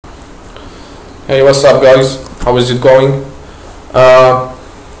Hey, what's up guys? How is it going?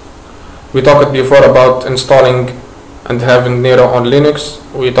 We talked before about installing and having Nero on Linux.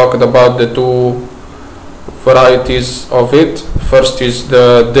 We talked about the two varieties of it. First is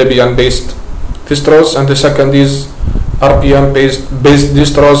the Debian based distros and the second is RPM based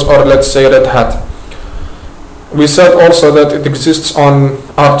distros, or let's say Red Hat. We said also that it exists on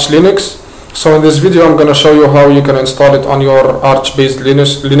Arch Linux. So in this video I'm going to show you how you can install it on your Arch based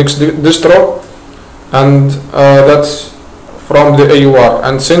Linux distro, and that's from the AUR.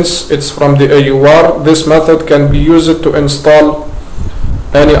 And since it's from the AUR, this method can be used to install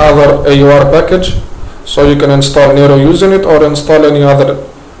any other AUR package. So you can install Nero using it or install any other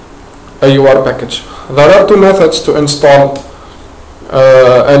AUR package. There are two methods to install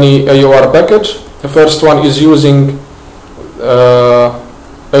any AUR package. The first one is using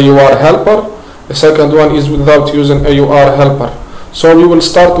AUR helper. The second one is without using AUR helper. So we will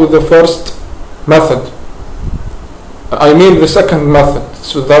start with the first method. I mean the second method.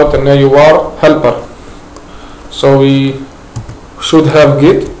 It's without an AUR helper. So we should have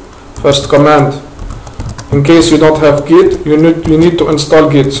git. First command. In case you don't have git, you need to install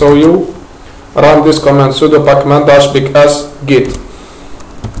git. So you run this command, sudo pacman -big s git,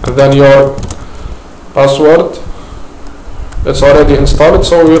 and then your password. It's already installed,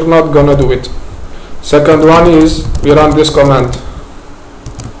 so we're not gonna do it. Second one is we run this command.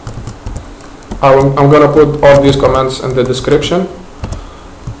 I'm gonna put all these commands in the description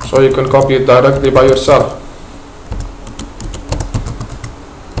so you can copy it directly by yourself.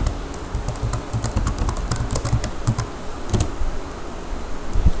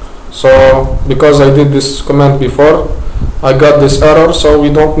 So because I did this command before, I got this error, so we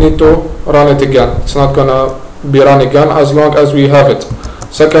don't need to run it again. It's not gonna be run again as long as we have it.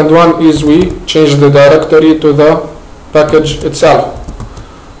 Second one is we change the directory to the package itself,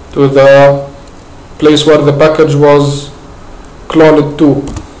 to the place where the package was cloned to,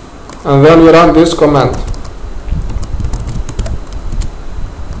 and then we run this command.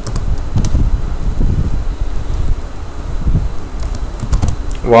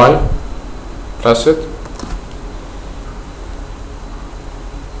 Y, press it.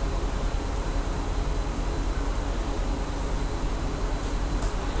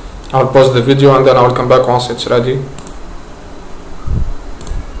 I'll pause the video and then I'll come back once it's ready.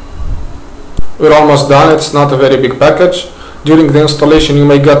 We're almost done. It's not a very big package. During the installation you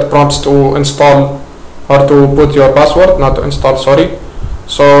may get prompts to install or to put your password, not to install, sorry.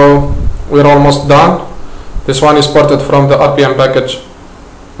 So we're almost done. This one is ported from the RPM package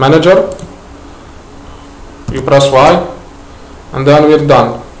manager. You press Y and then we're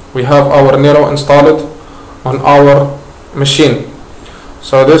done. We have our Nero installed on our machine.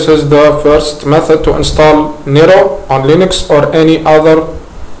 So this is the first method to install Nero on Linux or any other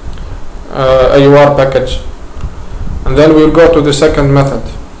AUR package. And then we'll go to the second method.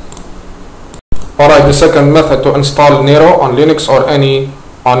 Alright, the second method to install Nero on Linux or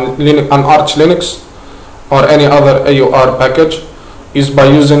on Arch Linux or any other AUR package is by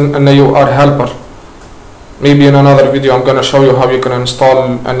using an AUR helper. Maybe in another video I'm gonna show you how you can install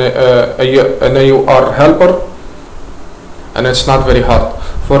an AUR helper, and it's not very hard.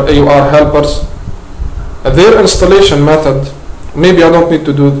 For AUR helpers, their installation method, maybe I don't need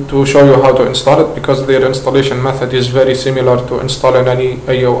to show you how to install it, because their installation method is very similar to installing any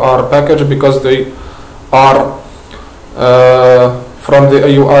AUR package, because they are from the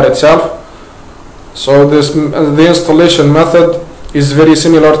AUR itself. So the installation method is very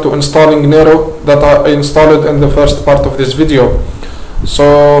similar to installing Nero that I installed in the first part of this video.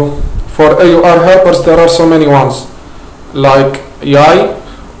 So for AUR helpers there are so many ones, like Yai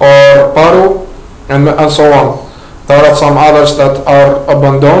or Paru and so on. There are some others that are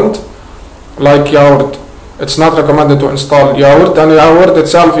abandoned, like Yaourt. It's not recommended to install Yaourt, and Yaourt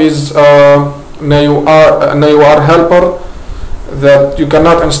itself is an AUR helper that you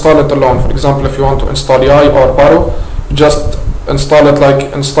cannot install it alone. For example, if you want to install Yai or Paru, just install it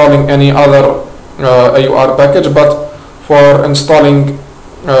like installing any other AUR package, but for installing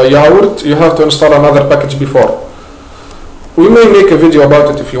Yaourt you have to install another package before. We may make a video about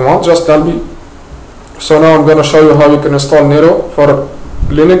it if you want, just tell me. So now I'm going to show you how you can install Nero for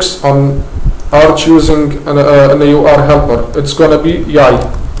Linux on Arch using an AUR helper. It's going to be Yai.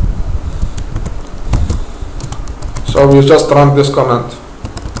 So we just run this command.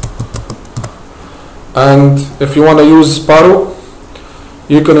 And if you want to use Paru,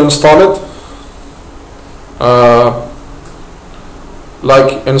 you can install it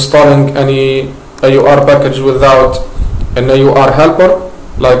like installing any AUR package without an AUR helper,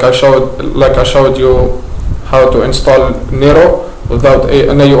 like I showed you how to install Nero without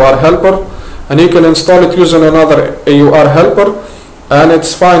an AUR helper. and you can install it using another AUR helper, and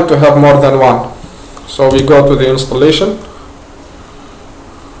it's fine to have more than one. So we go to the installation,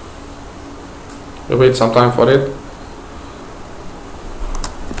 we wait some time for it.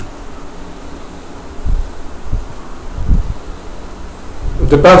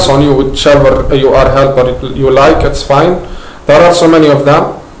 Depends on you, whichever AUR helper you like, it's fine. There are so many of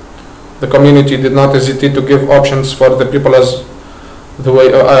them. The community did not hesitate to give options for the people as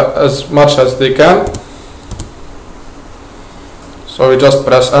much as they can. So we just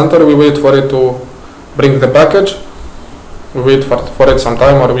press enter, we wait for it to bring the package. We wait for it some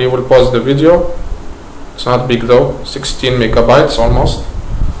time, or we will pause the video. It's not big though, 16 megabytes almost.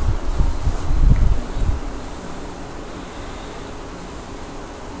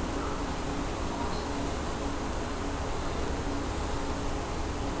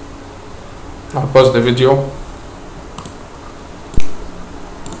 I'll pause the video.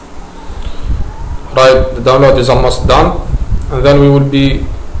 Right, the download is almost done, and then we will be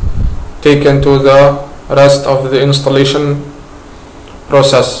taken to the rest of the installation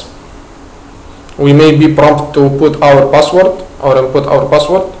process. We may be prompted to put our password or input our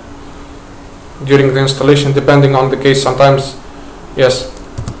password during the installation, depending on the case. Sometimes yes,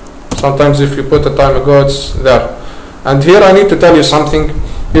 sometimes if you put a time ago, it's there. And here I need to tell you something.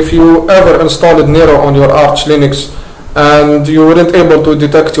 If you ever installed Nero on your Arch Linux and you weren't able to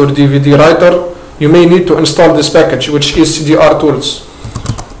detect your DVD writer, you may need to install this package, which is CDR tools,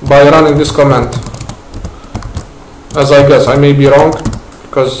 by running this command. As I guess, I may be wrong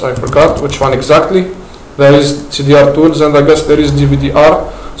because I forgot which one exactly. There is CDR tools, and I guess there is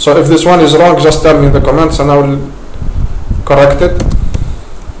DVDR. So if this one is wrong, just tell me in the comments and I will correct it.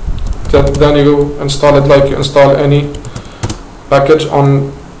 Then you install it like you install any package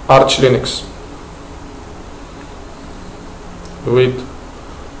on Arch Linux. Wait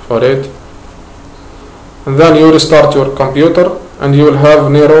for it, and then you restart your computer and you will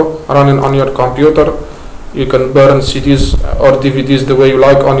have Nero running on your computer. You can burn CDs or DVDs the way you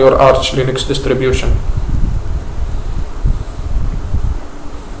like on your Arch Linux distribution.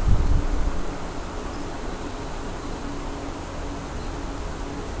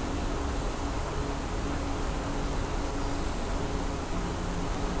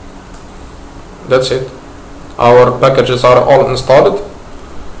 That's it. Our packages are all installed.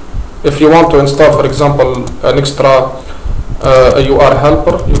 If you want to install, for example, an extra AUR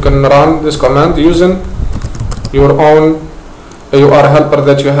helper, you can run this command using your own AUR helper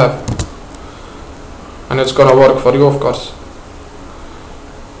that you have, and it's gonna work for you, of course.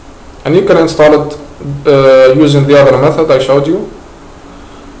 And you can install it using the other method I showed you.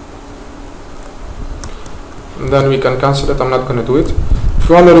 And then we can cancel it. I'm not gonna do it. If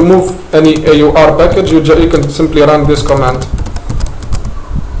you want to remove any AUR package, you can simply run this command,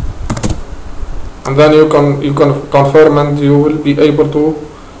 and then you can confirm, and you will be able to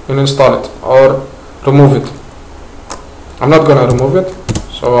install it or remove it. I'm not gonna remove it,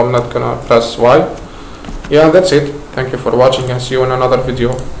 so I'm not gonna press Y. Yeah, that's it. Thank you for watching, and see you in another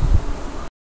video.